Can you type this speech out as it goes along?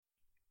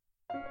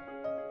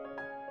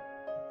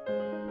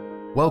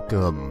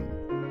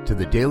Welcome to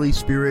the Daily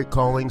Spirit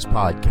Callings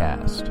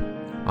Podcast.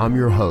 I'm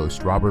your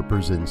host, Robert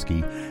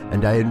Brzezinski,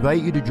 and I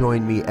invite you to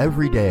join me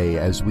every day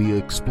as we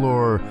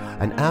explore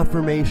an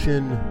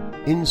affirmation,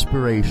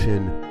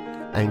 inspiration,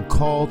 and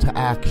call to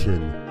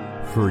action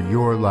for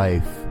your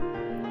life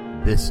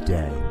this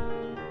day.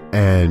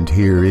 And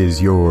here is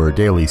your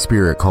Daily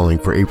Spirit Calling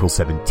for April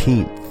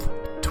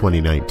 17th,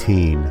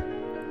 2019.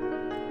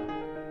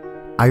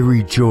 I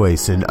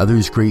rejoice in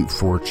others' great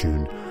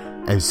fortune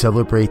and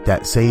celebrate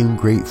that same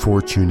great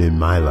fortune in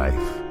my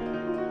life.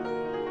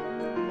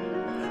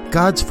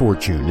 God's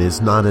fortune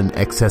is not an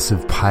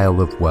excessive pile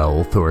of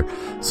wealth or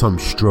some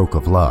stroke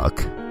of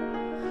luck.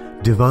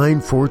 Divine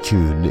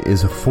fortune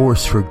is a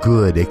force for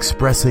good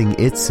expressing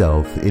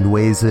itself in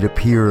ways that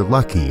appear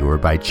lucky or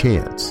by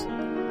chance.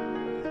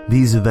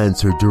 These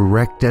events are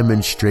direct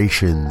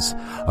demonstrations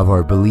of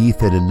our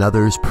belief in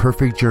another's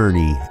perfect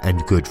journey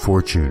and good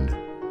fortune.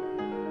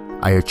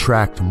 I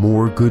attract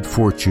more good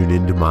fortune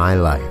into my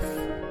life.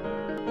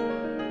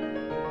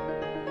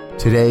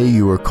 Today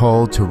you are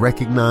called to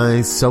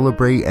recognize,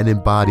 celebrate, and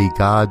embody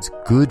God's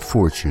good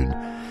fortune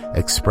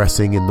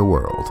expressing in the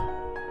world.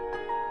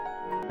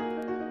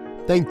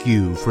 Thank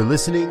you for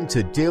listening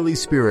to Daily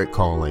Spirit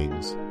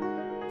Callings.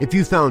 If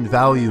you found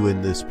value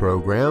in this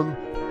program,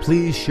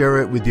 please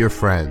share it with your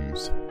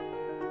friends.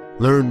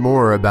 Learn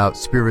more about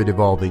Spirit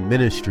Evolving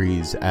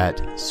Ministries at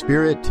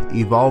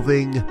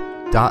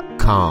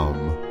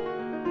spiritevolving.com.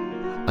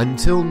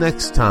 Until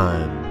next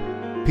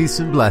time, peace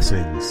and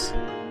blessings.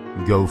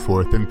 Go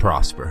forth and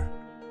prosper.